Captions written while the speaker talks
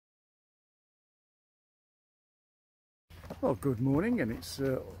Well, good morning, and it's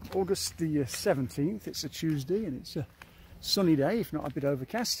August the 17th. It's a Tuesday, and it's a sunny day, if not a bit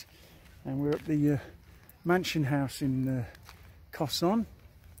overcast. And we're at the mansion house in Coson,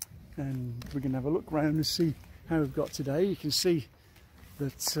 and we're going to have a look around and see how we've got today. You can see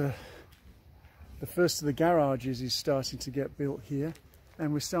that the first of the garages is starting to get built here,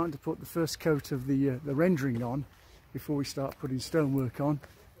 and we're starting to put the first coat of the rendering on before we start putting stonework on.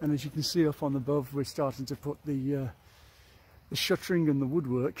 And as you can see up on the above, we're starting to put the shuttering and the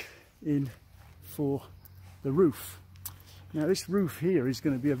woodwork in for the roof. Now this roof here is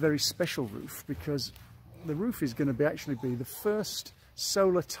going to be a very special roof, because the roof is going to actually be the first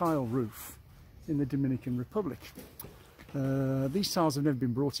solar tile roof in the Dominican Republic. These tiles have never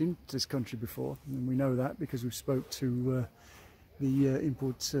been brought into this country before, and we know that because we spoke to the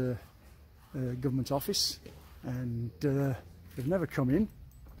import government office, and they've never come in,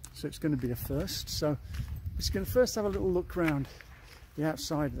 so it's going to be a first. So we're just going to first have a little look around the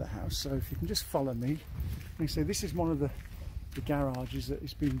outside of the house. So if you can just follow me. And so this is one of the garages that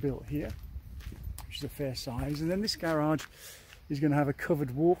is being built here, which is a fair size. And then this garage is going to have a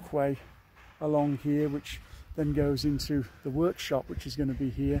covered walkway along here, which then goes into the workshop, which is going to be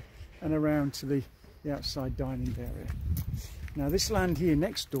here, and around to the outside dining area. Now this land here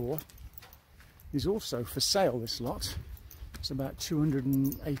next door is also for sale, this lot. It's about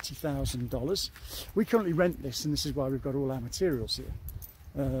 $280,000. We currently rent this, and this is why we've got all our materials here.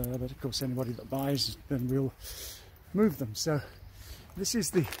 But of course, anybody that buys, then we'll move them. So this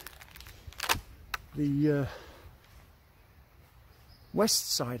is the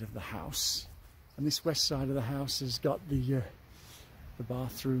west side of the house, and this west side of the house has got the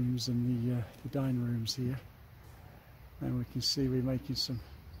bathrooms and the dining rooms here. And we can see we're making some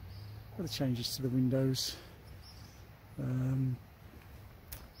other changes to the windows.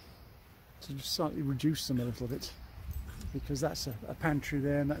 To just slightly reduce them a little bit, because that's a pantry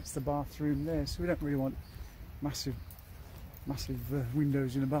there and that's the bathroom there, so we don't really want massive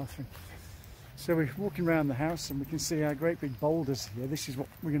windows in a bathroom. So we're walking around the house and we can see our great big boulders here. This is what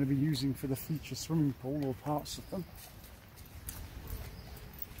we're going to be using for the future swimming pool, or parts of them.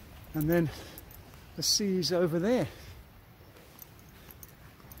 And then the sea is over there.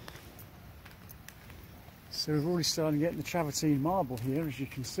 So we've already started getting the travertine marble here, as you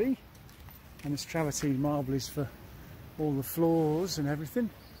can see. And this travertine marble is for all the floors and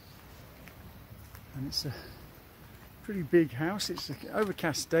everything. And it's a pretty big house. It's an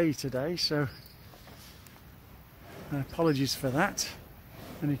overcast day today, so apologies for that.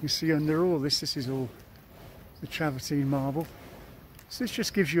 And you can see under all this is all the travertine marble. So this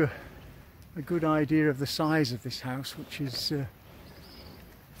just gives you a good idea of the size of this house, which is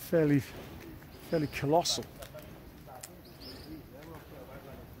fairly colossal.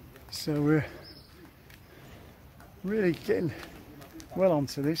 So we're really getting well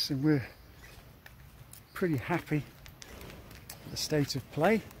onto this, and we're pretty happy with the state of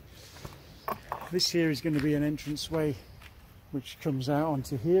play. This here is going to be an entranceway which comes out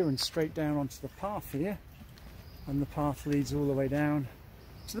onto here and straight down onto the path here, and the path leads all the way down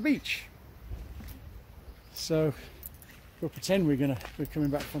to the beach. So we'll pretend we're coming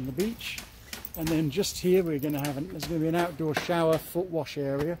back from the beach. And then just here we're going to have there's going to be an outdoor shower, foot wash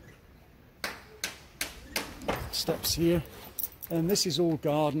area. Steps here, and this is all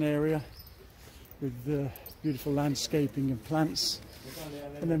garden area with beautiful landscaping and plants.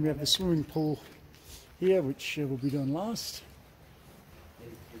 And then we have the swimming pool here, which will be done last.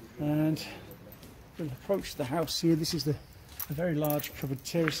 And we'll approach the house here. This is a very large covered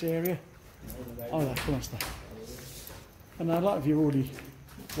terrace area. Oh, that's nice there. And a lot of you already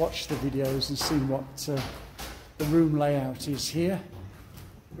watched the videos and seen what the room layout is here,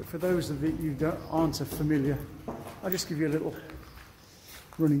 but for those of you that aren't familiar, I'll just give you a little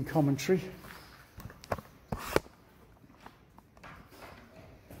running commentary.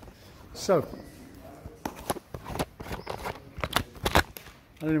 So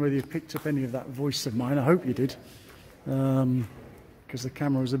I don't know whether you picked up any of that voice of mine. I hope you did, because the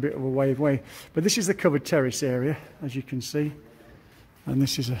camera was a bit of a way away. But this is the covered terrace area, as you can see. And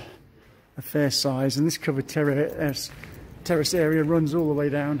this is a fair size, and this covered terrace area runs all the way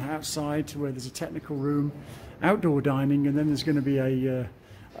down outside to where there's a technical room, outdoor dining, and then there's going to be a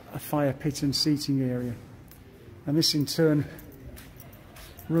fire pit and seating area. And this in turn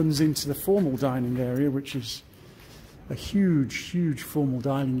runs into the formal dining area, which is a huge formal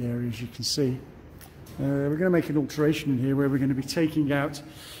dining area, as you can see. We're going to make an alteration in here where we're going to be taking out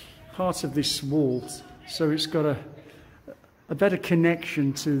part of this wall, so it's got a better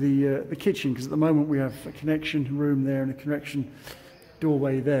connection to the kitchen, because at the moment we have a connection room there and a connection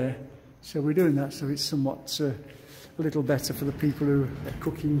doorway there. So we're doing that so it's somewhat a little better for the people who are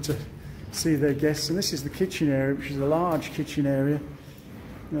cooking to see their guests. And this is the kitchen area, which is a large kitchen area.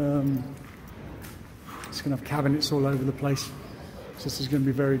 It's going to have cabinets all over the place, so this is going to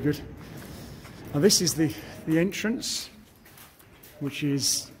be very good. Now this is the entrance, which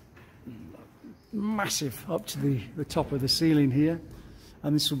is massive up to the top of the ceiling here,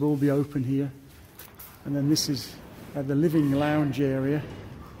 and this will all be open here. And then this is the living lounge area,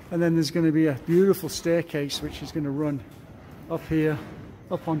 and then there's going to be a beautiful staircase which is going to run up here,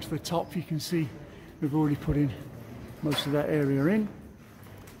 up onto the top. You can see we've already put in most of that area in.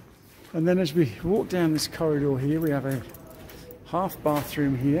 And then as we walk down this corridor here, we have a half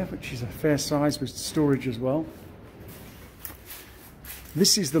bathroom here, which is a fair size with storage as well.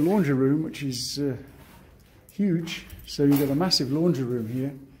 This is the laundry room, which is huge. So you've got a massive laundry room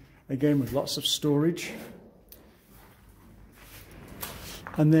here, again with lots of storage.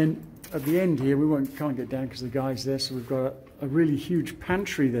 And then at the end here, can't get down because the guy's there, so we've got a really huge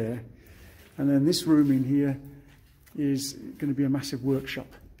pantry there. And then this room in here is going to be a massive workshop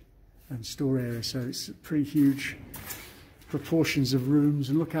and store area, so it's pretty huge proportions of rooms.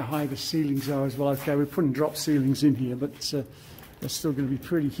 And look how high the ceilings are as well. Okay, we're putting drop ceilings in here, but they're still going to be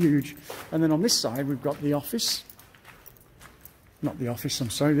pretty huge. And then on this side we've got the office. Not the office, I'm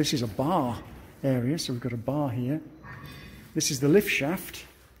sorry, this is a bar area, so we've got a bar here. This is the lift shaft,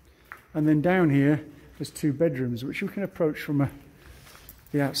 and then down here there's 2 bedrooms which we can approach from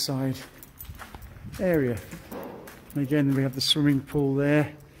the outside area. And again we have the swimming pool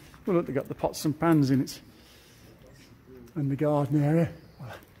there. Well, look, they've got the pots and pans in it, and the garden area.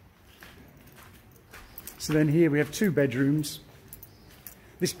 So then here we have 2 bedrooms.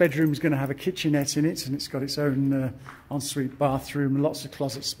 This bedroom is going to have a kitchenette in it, and it's got its own ensuite bathroom and lots of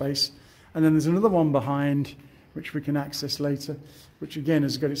closet space. And then there's another one behind, which we can access later, which again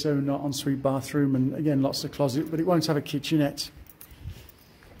has got its own ensuite bathroom and again lots of closet, but it won't have a kitchenette.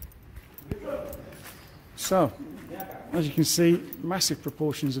 So, as you can see, massive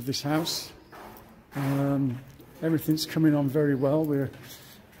proportions of this house. Everything's coming on very well. We're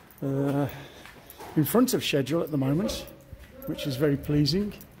in front of schedule at the moment, which is very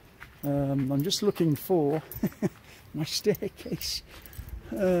pleasing. I'm just looking for my staircase.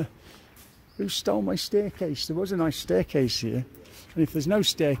 Who stole my staircase? There was a nice staircase here, and if there's no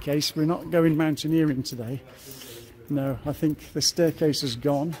staircase, we're not going mountaineering today. No, I think the staircase is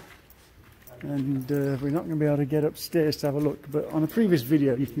gone, and we're not going to be able to get upstairs to have a look. But on a previous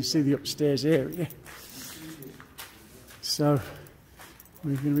video you can see the upstairs area, so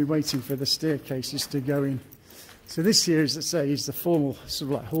we're going to be waiting for the staircases to go in. So this here, as I say, is the formal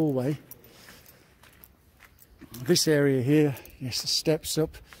sort of like hallway. This area here, yes, the steps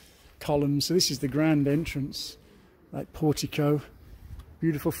up, columns. So this is the grand entrance, like portico.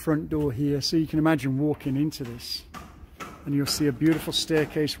 Beautiful front door here. So you can imagine walking into this, and you'll see a beautiful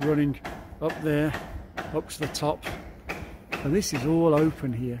staircase running up there, up to the top. And this is all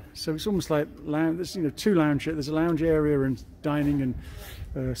open here. So it's almost like lounge. There's, you know, 2 lounge. There's a lounge area and dining and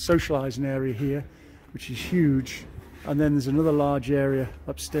socialising area here, which is huge. And then there's another large area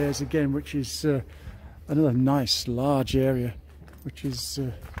upstairs again, which is another nice large area, which is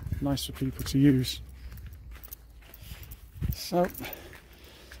nice for people to use. So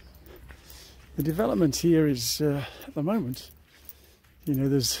the development here is at the moment, you know,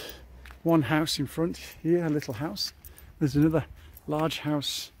 there's one house in front here, a little house. There's another large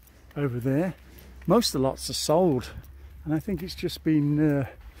house over there. Most of the lots are sold, and I think it's just been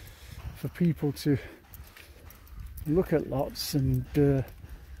for people to look at lots and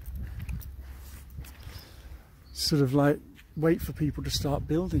sort of like wait for people to start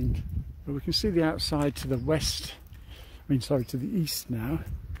building. But we can see the outside to the west, to the east now,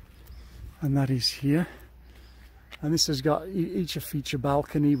 and that is here. And this has got each a feature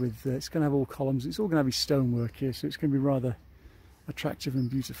balcony with it's going to have all columns. It's all going to be stonework here, so it's going to be rather attractive and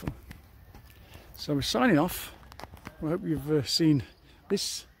beautiful. So we're signing off. I hope you've seen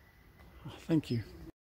this. Thank you.